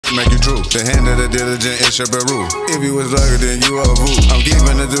make you true. The hand of the diligent is your Peru. If you was lucky, then you are a fool. I'm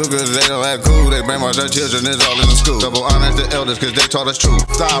keeping the two cause they don't act cool. They brainwash their children, it's all in the school. Double honors to elders cause they taught us truth.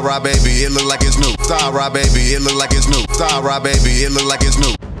 Star Rock baby, it look like it's new. Star Rock baby, it look like it's new. Star Rock baby, it look like it's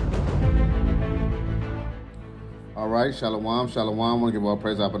new. All right, Shalom, Shalom. I want to give all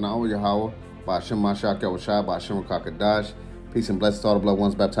praise up and all Yahweh. Ba'ashem Mashak Yahushua, Ba'ashem Rakakadash. Peace and blessings to all the beloved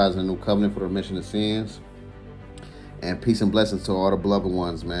ones baptized in the new covenant for the remission of sins. And peace and blessings to all the beloved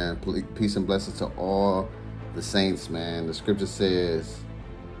ones, man. Peace and blessings to all the saints, man. The scripture says,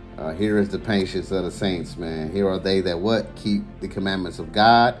 here is the patience of the saints, man. Here are they that what? Keep the commandments of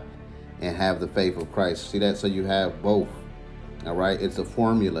God and have the faith of Christ. See that? So you have both. All right? It's a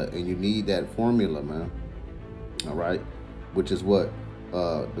formula, and you need that formula, man. All right? Which is what?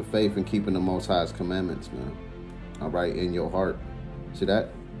 The faith in keeping the Most High's commandments, man. All right? In your heart. See that?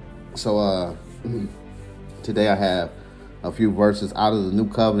 So, today I have a few verses out of the New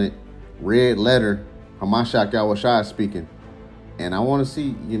Covenant, red letter, Hamashiach Yahushua speaking. And I want to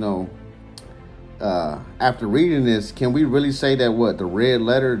see, you know, after reading this, can we really say that what? The red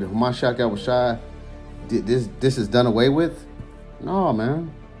letter, the Hamashiach Yahushua, this is done away with? No,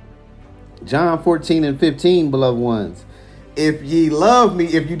 man. John 14:15, beloved ones. If ye love me,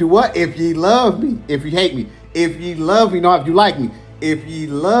 if you do what? If ye love me, if you hate me, if ye love me, not if you like me, if ye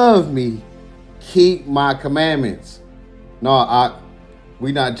love me, keep my commandments. No,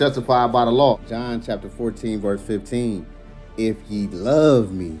 we not justified by the law. John chapter 14, verse 15. If ye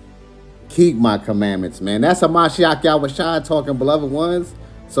love me, keep my commandments, man. That's a Hamashiach Yahushua talking, beloved ones.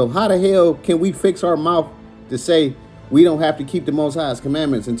 So how the hell can we fix our mouth to say we don't have to keep the Most High's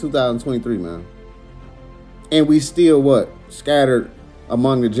commandments in 2023, man? And we still what? Scattered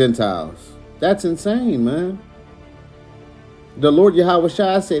among the Gentiles. That's insane, man. The Lord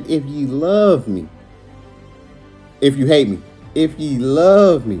Yahushua said, if ye love me, if you hate me, if ye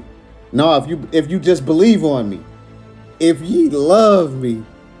love me. No, if you just believe on me, if ye love me,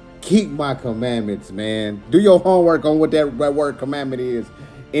 keep my commandments, man. Do your homework on what that word commandment is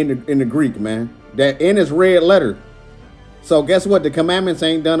in the Greek, man. That in its red letter. So guess what? The commandments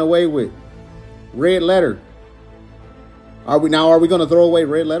ain't done away with. Red letter. Are we going to throw away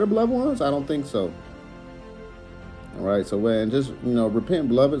red letter, beloved ones? I don't think so. All right, so man, just, you know, repent,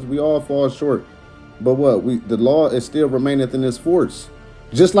 beloveds. We all fall short. But what? The law is still remaineth in its force.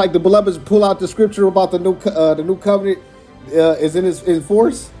 Just like the beloveds pull out the scripture about the new covenant is in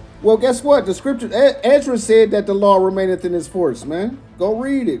force. Well, guess what? The scripture, Ezra said that the law remaineth in its force, man. Go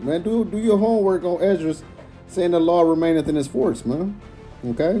read it, man. Do your homework on Ezra saying the law remaineth in its force, man.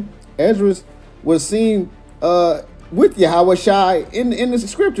 Okay? Ezra was seen with Yahushua in the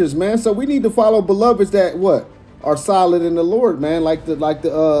scriptures, man. So we need to follow beloveds that what? Are solid in the Lord, man, like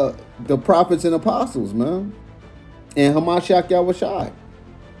the prophets and apostles, man, and Hamashiach Yahushua.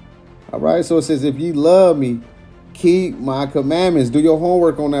 All right, so it says, if ye love me, keep my commandments. Do your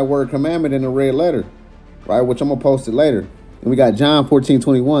homework on that word commandment in the red letter, right, which I'm going to post it later. And we got John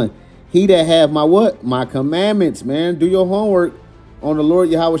 14:21. He that have my what? My commandments, man. Do your homework on the Lord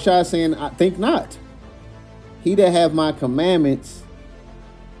Yahushua saying, I think not. He that have my commandments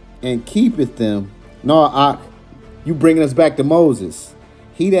and keepeth them. No, you bringing us back to Moses.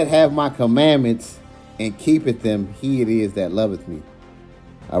 He that have my commandments and keepeth them, he it is that loveth me.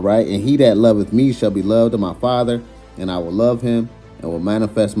 All right. And he that loveth me shall be loved of my Father, and I will love him and will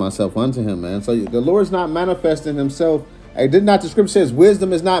manifest myself unto him, man. So the Lord's not manifesting himself. Hey, did not the scripture says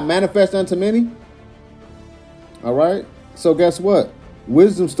wisdom is not manifest unto many? All right. So guess what?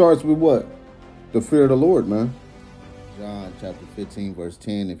 Wisdom starts with what? The fear of the Lord, man. John chapter 15, verse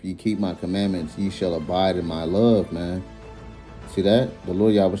 10, if ye keep my commandments, ye shall abide in my love, man. See that? The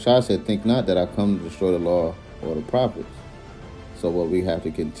Lord Yahushua said, think not that I come to destroy the law or the prophets. So what we have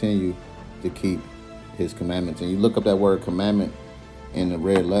to continue to keep his commandments. And you look up that word commandment in the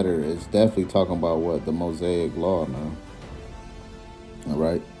red letter, it's definitely talking about what? The Mosaic law, man. All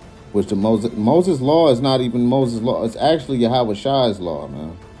right? Which the Moses law is not even Moses' law. It's actually Yahushua's law,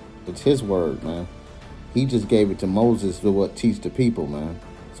 man. It's his word, man. He just gave it to Moses to what? Teach the people, man.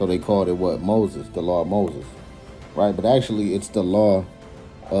 So they called it what? Moses, the law of Moses. Right? But actually, it's the law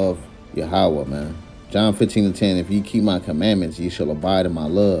of Yahweh, man. John 15:10, if ye keep my commandments, ye shall abide in my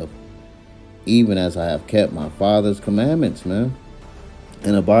love, even as I have kept my Father's commandments, man,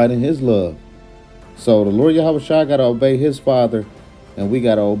 and abide in his love. So the Lord Yahushua got to obey his Father, and we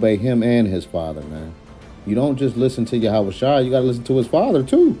got to obey him and his Father, man. You don't just listen to Yahushua, you got to listen to his Father,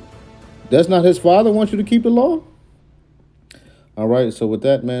 too. Does not his Father want you to keep the law? All right, so with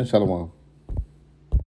that, man, shalom.